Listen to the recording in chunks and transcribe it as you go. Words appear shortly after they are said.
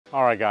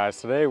All right, guys,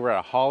 today we're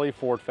at Holley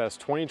Ford Fest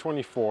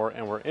 2024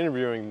 and we're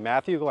interviewing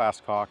Matthew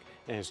Glasscock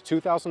in his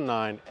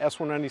 2009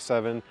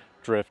 S197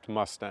 Drift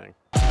Mustang.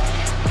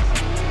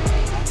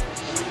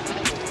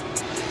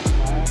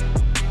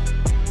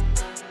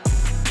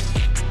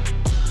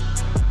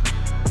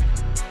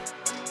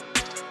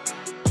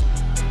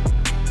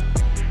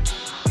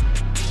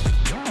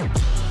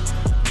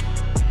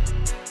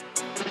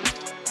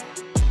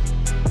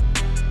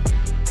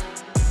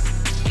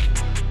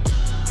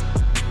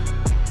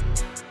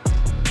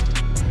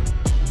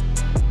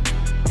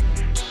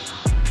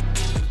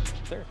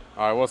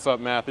 All right, what's up,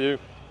 Matthew?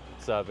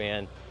 What's up,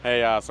 man?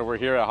 Hey, so we're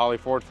here at Holley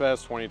Ford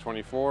Fest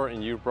 2024,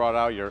 and you brought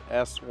out your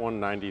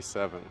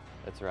S197.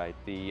 That's right,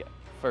 the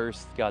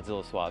first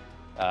Godzilla swap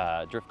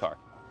drift car,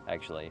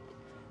 actually.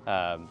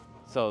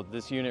 So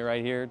this unit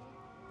right here,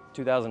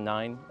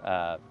 2009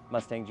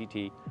 Mustang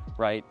GT,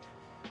 right?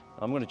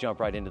 I'm going to jump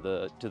right into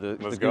the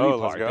gooey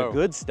part, the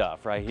good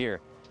stuff right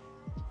here.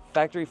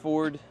 Factory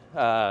Ford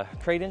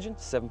crate engine,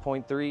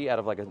 7.3 out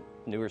of like a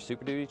newer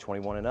Super Duty,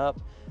 21 and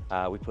up.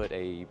 We put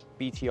a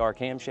BTR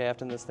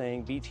camshaft in this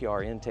thing,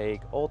 BTR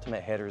intake,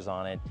 ultimate headers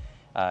on it.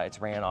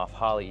 It's ran off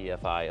Holley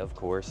EFI, of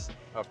course.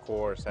 Of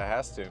course, it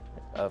has to.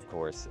 Of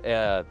course.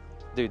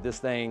 Dude, this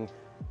thing,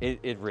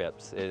 it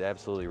rips. It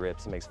absolutely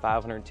rips. It makes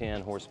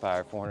 510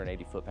 horsepower,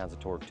 480 foot-pounds of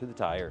torque to the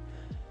tire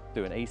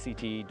through an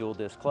ACT dual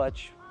disc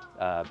clutch,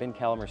 Ben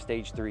Calimer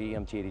Stage 3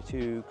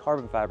 MT82,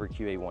 carbon fiber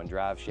QA1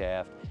 drive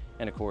shaft,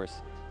 and of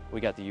course, we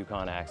got the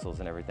Yukon axles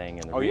and everything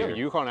in the rear. Oh, you have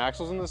Yukon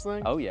axles in this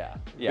thing? Oh, yeah.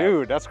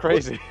 Dude, that's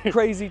crazy.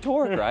 Crazy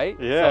torque, right?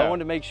 Yeah. So I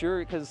wanted to make sure,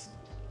 because,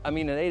 I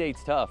mean, an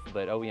 8.8's tough,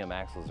 but OEM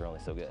axles are only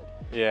so good.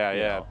 Yeah,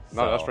 yeah.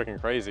 know, No, that's freaking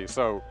crazy.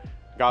 So,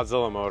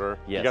 Godzilla motor.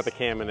 Yes. You got the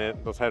cam in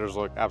it. Those headers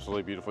look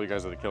absolutely beautiful. You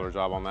guys did a killer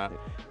job on that.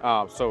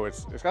 So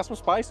it's got some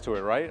spice to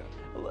it, right?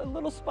 A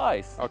little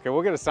spice. Okay,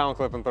 we'll get a sound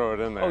clip and throw it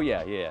in there. Oh,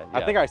 yeah, yeah.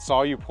 I think I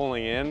saw you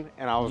pulling in,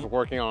 and I was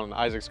working on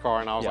Isaac's car,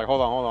 and I was like,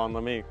 hold on,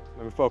 let me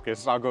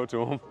focus. I'll go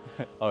to him.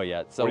 Oh,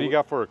 yeah. So what do you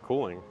got for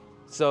cooling?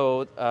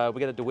 So we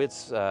got a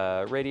DeWitt's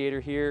radiator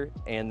here,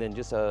 and then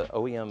just a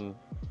OEM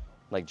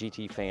like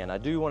GT fan. I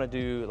do want to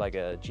do like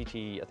a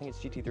GT, I think it's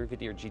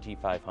GT350 or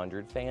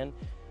GT500 fan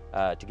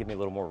to give me a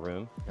little more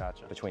room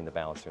between the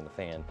balancer and the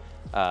fan.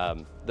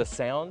 The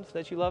sound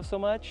that you love so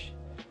much,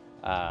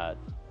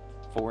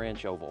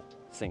 4-inch oval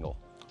single.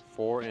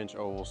 4-inch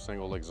oval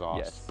single exhaust.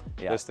 Yes.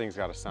 Yeah. This thing's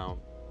got a sound.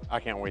 I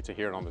can't wait to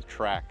hear it on the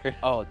track.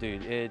 Oh,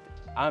 dude,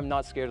 I'm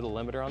not scared of the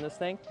limiter on this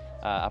thing.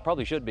 I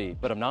probably should be,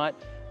 but I'm not.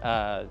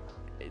 I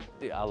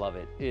love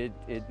it.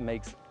 It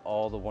makes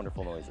all the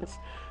wonderful noises.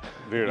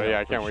 Dude, yeah,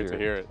 I can't wait to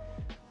hear it.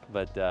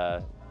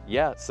 But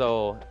yeah,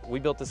 so we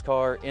built this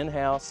car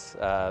in-house,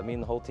 me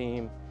and the whole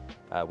team.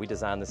 We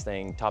designed this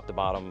thing top to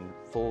bottom,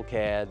 full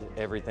CAD,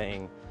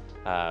 everything,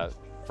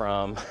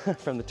 from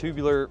the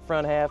tubular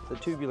front half, the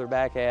tubular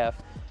back half.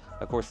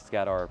 Of course, it's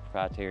got our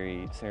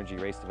proprietary Synergy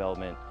race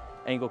development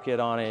angle kit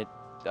on it,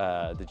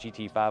 the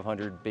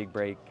GT500 big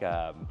brake,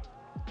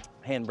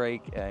 hand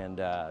brake, and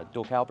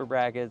dual caliper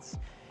brackets,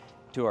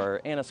 to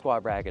our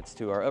anti-squat brackets,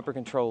 to our upper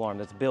control arm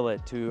that's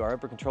billet, to our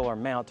upper control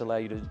arm mount to allow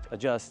you to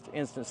adjust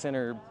instant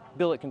center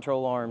billet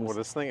control arms. Well,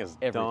 this thing is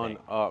done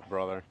up,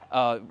 brother.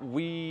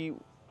 We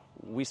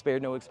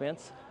spared no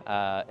expense,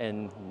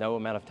 and no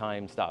amount of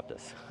time stopped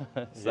us.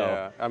 So,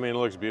 yeah, I mean, it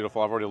looks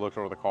beautiful. I've already looked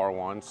over the car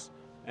once,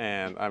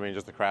 and I mean,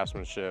 just the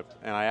craftsmanship.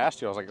 And I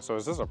asked you, I was like, so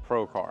is this a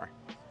pro car?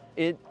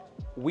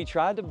 We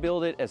tried to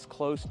build it as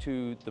close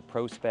to the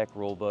pro spec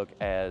rulebook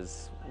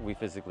as we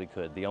physically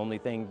could. The only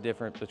thing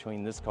different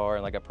between this car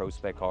and like a pro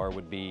spec car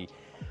would be,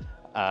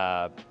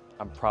 I'm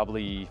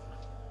probably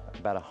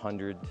about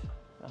 100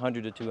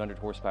 to 200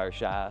 horsepower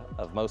shy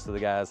of most of the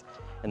guys,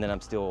 and then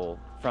I'm still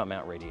front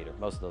mount radiator.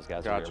 Most of those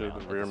guys are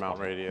rear mount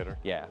radiator.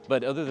 Yeah,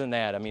 but other than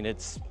that, I mean,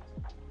 it's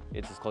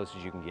as close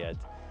as you can get.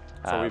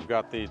 So we've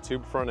got the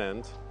tube front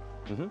end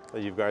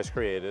that you guys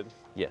created.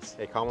 Yes.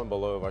 Hey, comment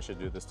below if I should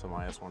do this to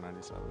my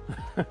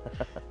S197.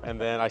 And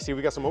then I see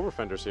we got some over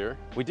fenders here.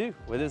 We do.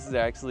 Well, this is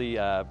actually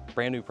a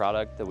brand new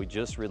product that we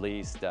just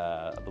released,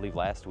 I believe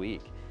last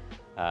week.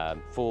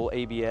 Full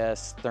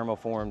ABS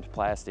thermoformed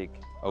plastic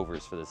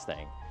overs for this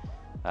thing.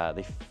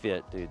 They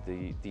fit, dude.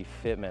 The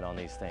fitment on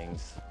these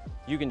things,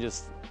 you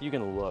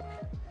can look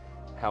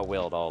how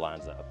well it all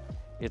lines up.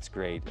 It's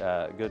great.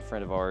 A good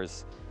friend of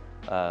ours,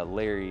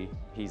 Larry,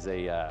 he's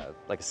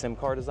like a sim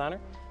car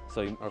designer.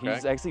 So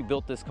he's actually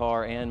built this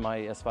car and my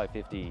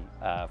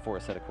S550 for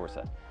a set of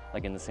Corsa,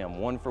 like in the sim,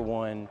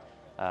 1-for-1,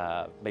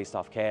 based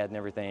off CAD and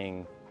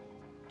everything,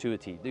 to a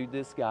T. Dude,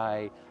 this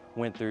guy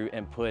went through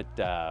and put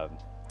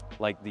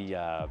like the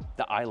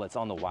eyelets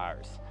on the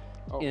wires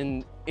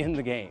in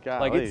the game.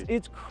 Golly. Like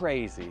it's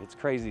crazy. It's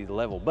crazy the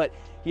level. But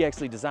he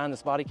actually designed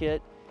this body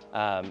kit,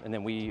 and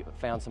then we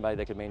found somebody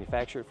that could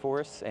manufacture it for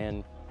us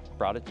and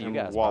brought it to you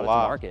guys, brought it to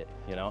market,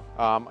 you know?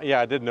 Yeah,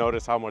 I did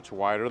notice how much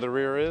wider the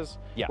rear is.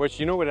 Yeah. Which,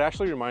 you know what, it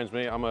actually reminds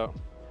me,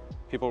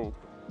 people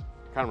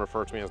kind of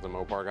refer to me as the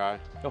Mopar guy.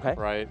 Okay.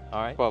 Right?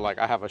 All right. But like,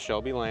 I have a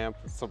Shelby lamp,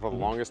 so for the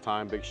longest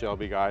time, big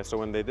Shelby guy. So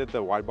when they did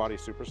the wide body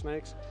Super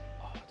Snakes,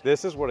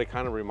 This is what it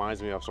kind of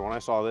reminds me of. So when I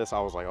saw this, I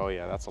was like, oh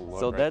yeah, that's a look.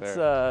 So right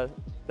there.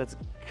 that's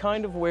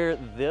kind of where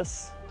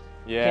this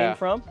Yeah. came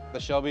from. The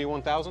Shelby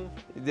 1000?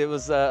 There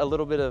was a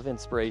little bit of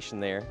inspiration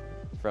there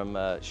from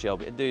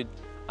Shelby. Dude,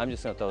 I'm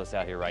just gonna throw this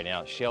out here right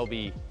now.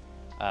 Shelby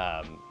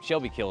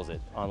kills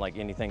it on like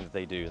anything that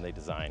they do and they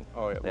design.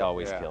 Oh yeah. They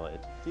always kill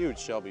it. Huge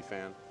Shelby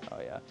fan. Oh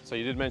yeah. So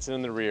you did mention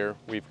in the rear,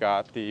 we've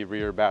got the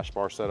rear bash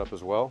bar setup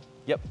as well.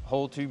 Yep,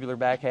 whole tubular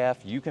back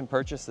half. You can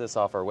purchase this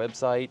off our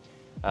website.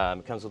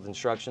 It comes with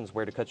instructions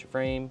where to cut your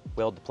frame,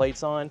 weld the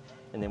plates on,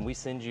 and then we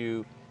send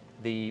you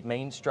the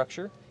main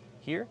structure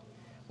here.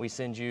 We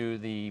send you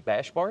the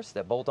bash bars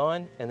that bolt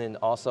on, and then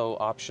also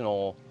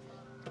optional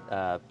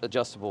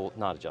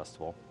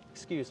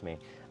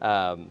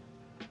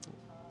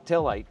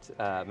tail light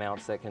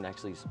mounts that can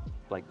actually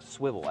like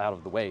swivel out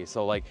of the way.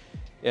 So like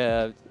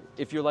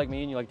if you're like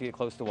me and you like to get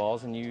close to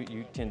walls and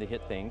you tend to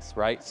hit things,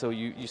 right? So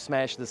you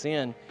smash this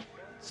in,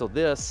 so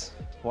this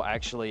will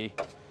actually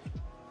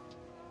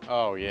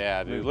Oh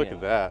yeah, dude, look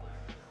at that.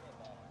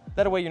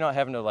 That way you're not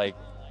having to like,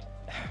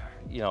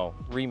 you know,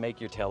 remake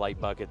your taillight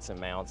buckets and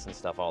mounts and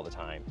stuff all the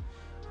time,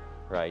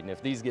 right? And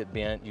if these get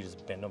bent, you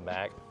just bend them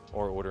back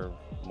or order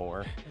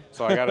more.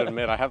 So I gotta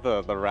admit, I have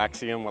the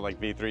Raxium with like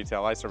V3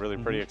 taillights, are really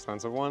pretty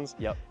expensive ones.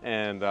 Yep.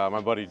 And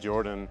my buddy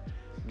Jordan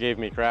gave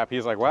me crap.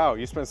 He's like, wow,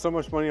 you spent so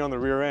much money on the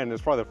rear end.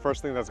 It's probably the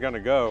first thing that's gonna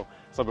go.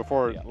 So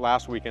before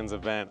last weekend's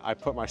event, I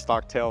put my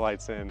stock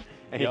taillights in,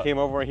 and he came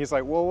over and he's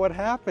like, well, what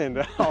happened?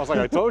 I was like,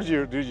 I told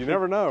you, dude, you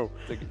never know.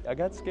 I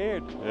got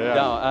scared. Yeah.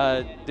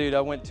 No, dude,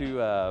 I went to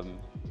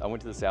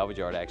the salvage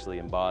yard actually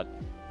and bought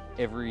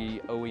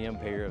every OEM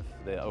pair of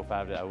the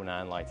 05 to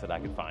 09 lights that I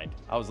could find.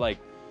 I was like,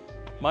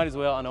 might as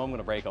well, I know I'm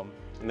gonna break them.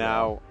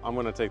 Now, I'm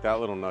gonna take that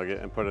little nugget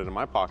and put it in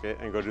my pocket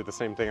and go do the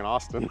same thing in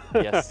Austin.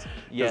 Yes,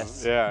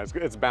 yes. Yeah,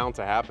 it's bound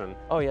to happen.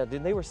 Oh yeah,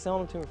 dude, they were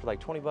selling them to me for like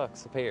 20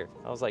 bucks a pair.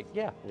 I was like,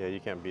 yeah. Yeah,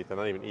 you can't beat that.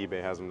 Not even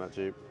eBay has them that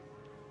cheap.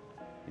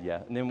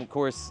 Yeah, and then of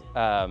course,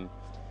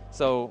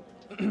 so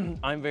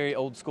I'm very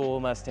old school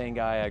Mustang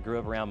guy. I grew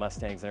up around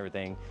Mustangs and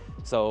everything.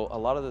 So a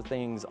lot of the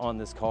things on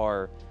this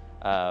car,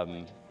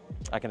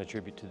 I can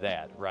attribute to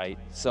that, right?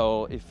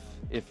 So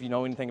if you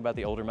know anything about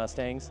the older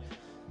Mustangs,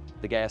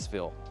 the gas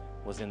fill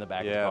was in the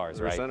back of the cars,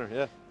 right? Center,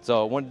 yeah.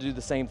 So I wanted to do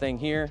the same thing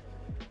here.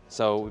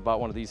 So we bought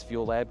one of these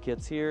fuel lab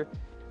kits here.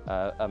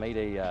 I made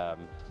a,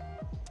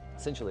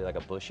 essentially like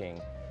a bushing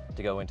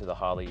to go into the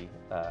Holley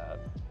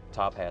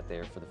top hat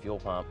there for the fuel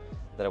pump.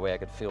 That way I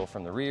could fill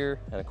from the rear.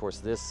 And of course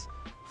this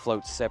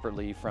floats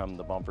separately from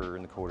the bumper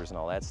and the quarters and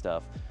all that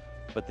stuff.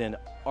 But then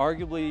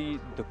arguably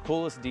the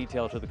coolest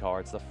detail to the car,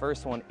 it's the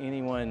first one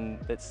anyone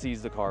that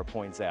sees the car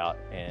points out,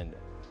 and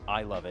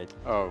I love it,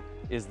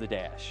 is the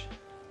dash.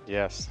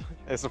 Yes,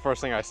 it's the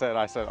first thing I said.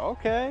 I said,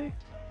 okay.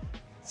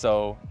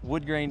 So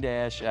wood grain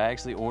dash, I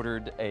actually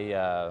ordered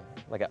a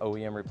like an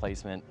OEM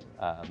replacement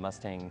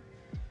Mustang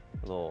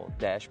little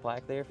dash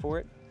plaque there for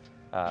it.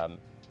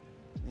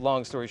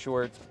 Long story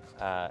short,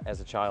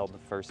 as a child, the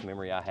first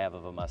memory I have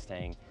of a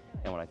Mustang,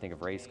 and when I think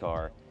of race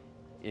car,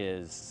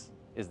 is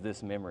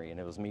this memory, and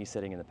it was me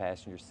sitting in the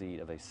passenger seat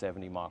of a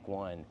 70 Mach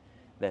 1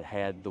 that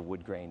had the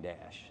wood grain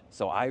dash.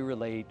 So I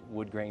relate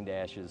wood grain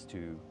dashes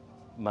to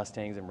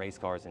Mustangs and race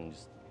cars and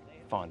just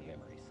fond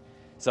memories.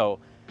 So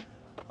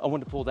I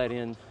wanted to pull that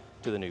in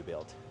to the new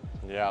build.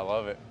 Yeah, I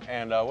love it.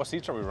 And what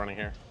seats are we running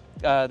here?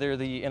 They're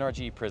the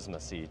NRG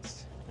Prisma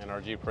seats.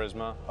 NRG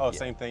Prisma. Oh, yeah.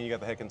 Same thing, you got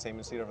the head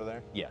containment seat over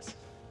there? Yes.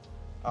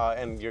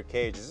 And your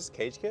cage, is this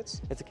Cage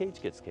Kits? It's a Cage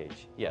Kits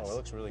cage, yes. Oh, it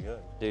looks really good.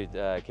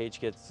 Dude,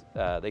 Cage Kits,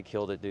 they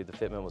killed it, dude. The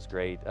fitment was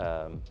great.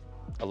 A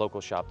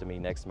local shop to me,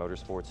 Next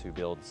Motorsports, who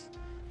builds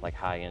like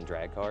high-end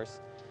drag cars.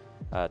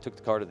 Took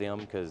the car to them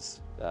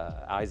because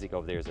Isaac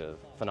over there is a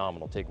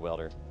phenomenal TIG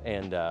welder.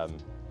 And I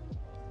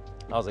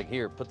was like,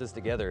 here, put this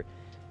together.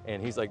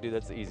 And he's like, dude,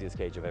 that's the easiest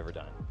cage I've ever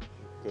done.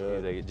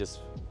 Good. It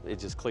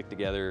just clicked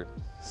together,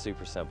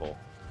 super simple.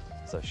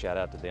 So shout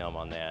out to them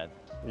on that.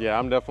 Yeah,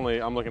 I'm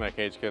looking at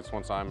Cage Kits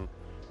once I'm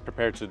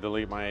prepared to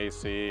delete my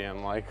AC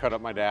and like cut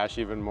up my dash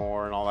even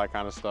more and all that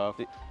kind of stuff.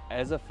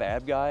 As a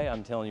fab guy,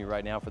 I'm telling you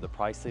right now, for the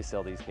price they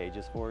sell these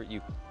cages for,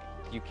 you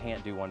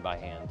can't do one by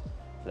hand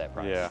for that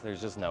price. Yeah. There's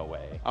just no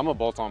way. I'm a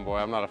bolt-on boy,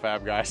 I'm not a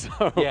fab guy,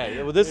 so.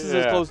 Yeah, well this is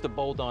as close to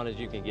bolt-on as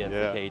you can get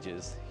for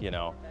cages, you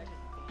know.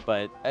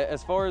 But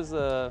as far as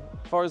the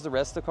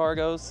rest of the car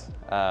goes,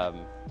 of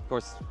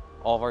course,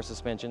 all of our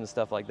suspension and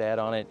stuff like that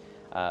on it,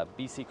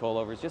 BC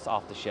coilovers, just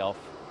off the shelf,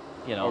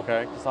 you know,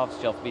 just off the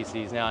shelf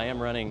BCs. Now I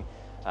am running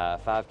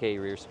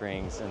 5K rear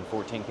springs and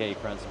 14K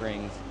front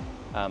springs.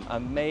 I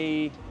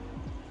may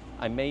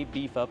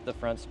beef up the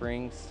front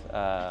springs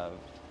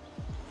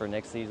for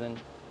next season.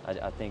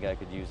 I think I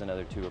could use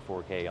another 2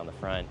 or 4K on the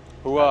front.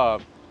 Who,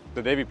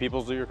 did Davey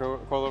Peoples do your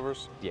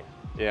coilovers? Yeah.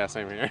 Yeah,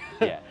 same here.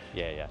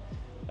 yeah.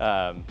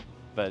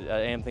 But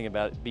I am thinking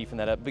about beefing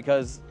that up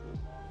because,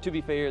 to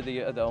be fair,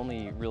 the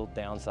only real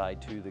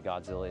downside to the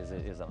Godzilla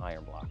is an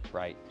iron block,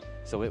 right?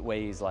 So it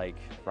weighs like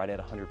right at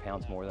 100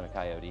 pounds more than a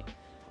Coyote.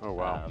 Oh,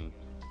 wow.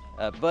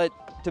 But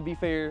to be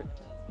fair,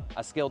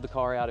 I scaled the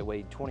car out, it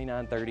weighed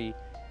 2930,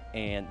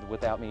 and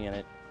without me in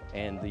it,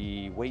 And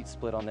the weight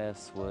split on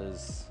this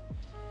was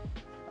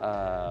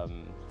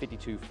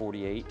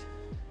 52-48.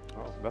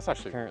 Oh, that's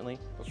actually currently.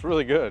 That's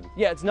really good.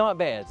 Yeah, it's not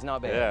bad. It's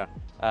not bad.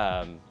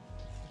 Yeah.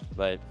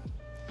 But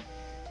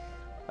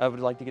I would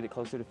like to get it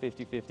closer to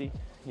 50-50,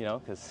 you know,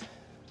 because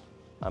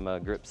I'm a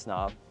grip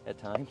snob at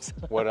times.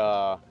 What,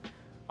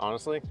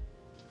 honestly,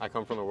 I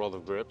come from the world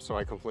of grip, so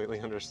I completely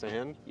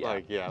understand. Yeah.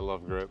 Like, yeah, I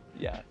love grip.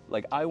 Yeah,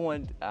 like I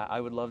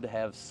would love to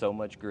have so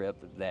much grip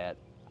that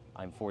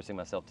I'm forcing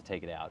myself to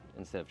take it out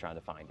instead of trying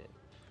to find it.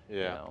 Yeah.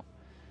 You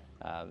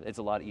know? It's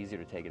a lot easier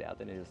to take it out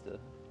than it is to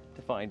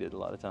find it a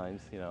lot of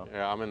times, you know.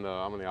 Yeah, I'm in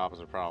the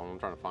opposite problem. I'm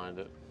trying to find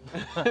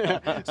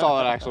it. Saw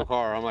that actual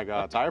car. I'm like,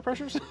 tire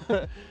pressures?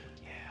 Yeah.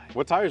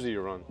 What tires do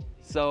you run?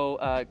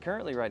 So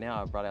currently right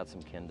now I brought out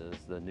some Kendas,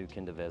 the new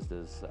Kenda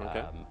Vestas.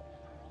 Okay.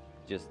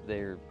 Just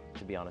they're,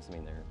 to be honest, I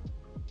mean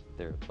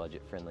they're a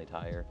budget friendly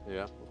tire.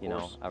 Yeah, you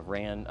know, I've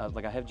ran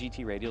like I have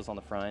GT radials on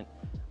the front.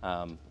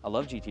 I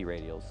love GT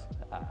radials,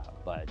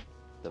 but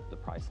the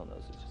price on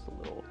those is just a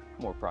little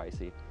more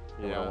pricey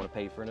than what I want to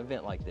pay for an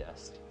event like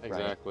this.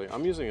 Exactly. Right?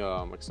 I'm using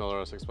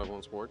Accelera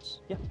 651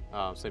 Sports.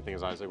 Yeah. Same thing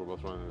as Isaac. We're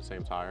both running the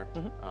same tire.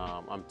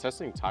 I'm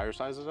testing tire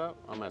sizes out.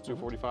 I'm at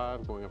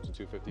 245, going up to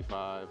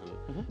 255,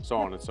 and so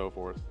on and so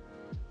forth.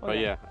 But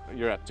yeah,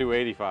 you're at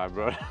 285,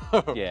 bro.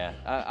 Yeah,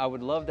 I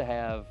would love to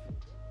have.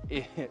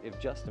 If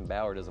Justin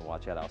Bauer doesn't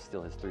watch out, I'll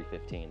steal his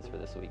 315s for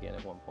this weekend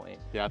at one point.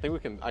 Yeah, I think we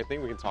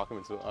can talk him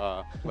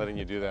into letting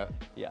you do that.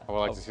 Yeah. I would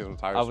like to see some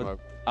tire smoke.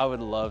 I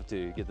would love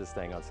to get this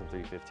thing on some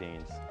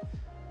 315s.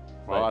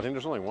 Well, I think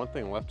there's only one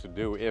thing left to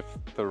do if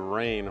the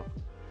rain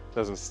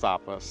doesn't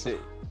stop us.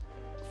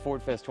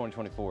 Ford Fest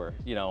 2024,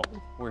 you know,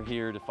 we're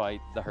here to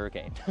fight the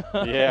hurricane.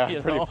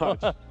 Yeah, pretty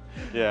much.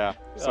 Yeah,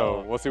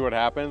 so we'll see what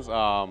happens. So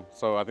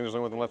I think there's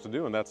only one thing left to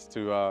do, and that's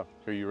to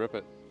hear you rip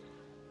it.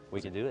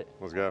 We can do it.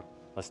 Let's go.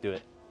 Let's do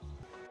it.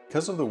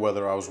 Because of the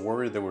weather, I was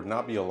worried there would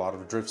not be a lot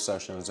of drift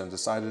sessions and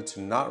decided to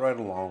not ride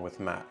along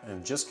with Matt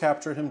and just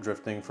capture him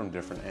drifting from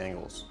different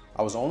angles.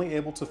 I was only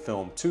able to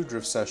film 2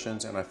 drift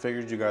sessions, and I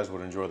figured you guys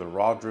would enjoy the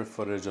raw drift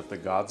footage of the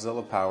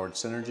Godzilla powered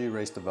Synergy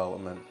Race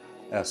Development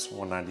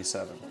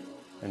S197.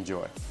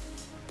 Enjoy.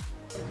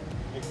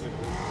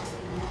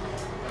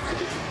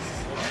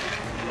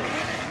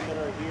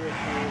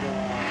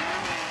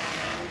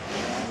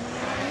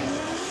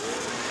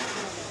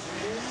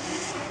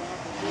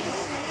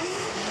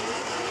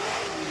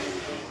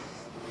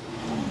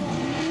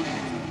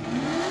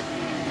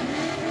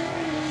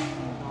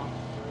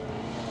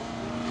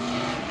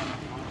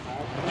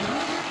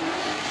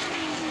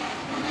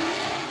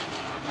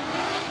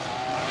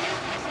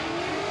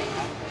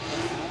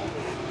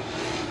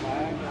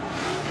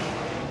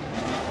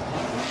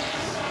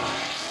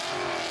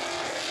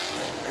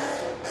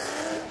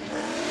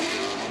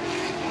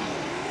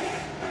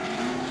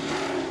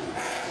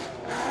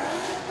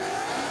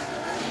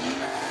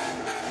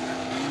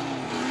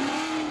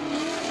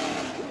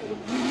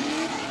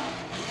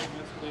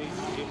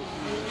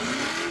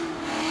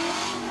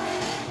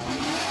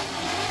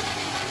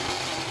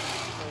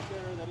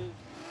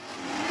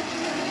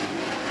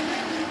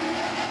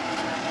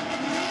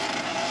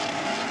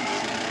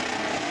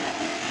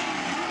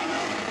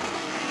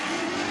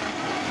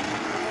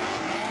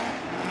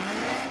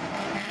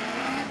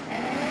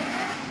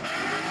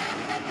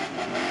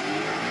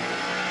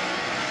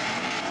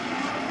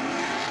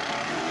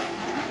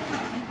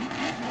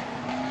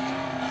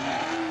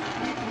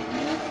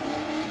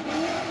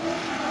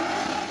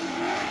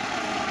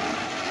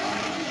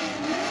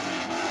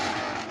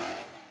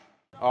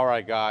 All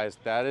right, guys,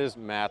 that is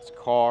Matt's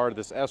car.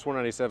 This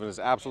S197 is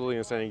absolutely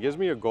insane. It gives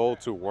me a goal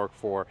to work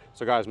for.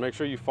 So guys, make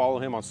sure you follow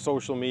him on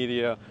social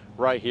media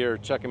right here.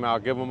 Check him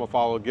out, give him a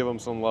follow, give him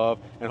some love,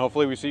 and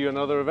hopefully we see you at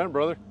another event,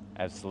 brother.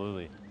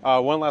 Absolutely.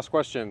 One last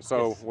question.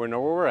 So yes. We know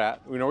where we're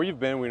at. We know where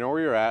you've been. We know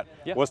where you're at.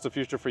 Yeah. What's the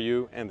future for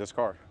you and this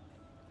car?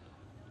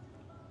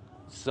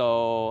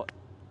 So,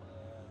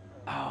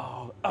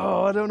 I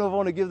don't know if I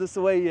want to give this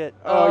away yet.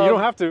 You don't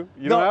have to.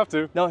 You don't have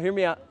to. No, hear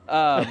me out.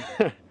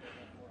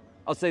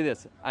 I'll say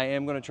this. I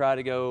am going to try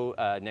to go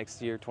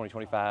next year,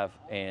 2025,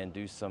 and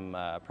do some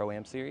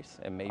Pro-Am series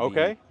and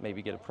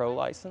maybe get a pro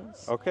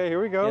license. Okay,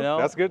 here we go. You know?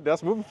 That's good.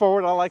 That's moving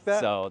forward. I like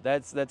that. So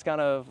that's kind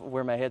of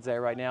where my head's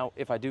at right now.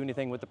 If I do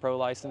anything with the pro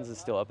license,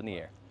 it's still up in the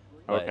air.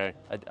 But okay.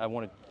 I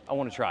want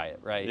to try it,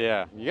 right?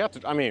 Yeah, you got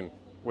to. I mean,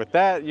 with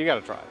that, you got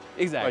to try it.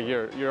 Exactly.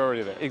 Like you're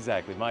already there.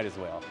 Exactly. Might as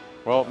well.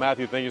 Well,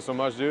 Matthew, thank you so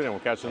much, dude, and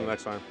we'll catch you the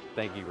next time.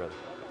 Thank you, brother.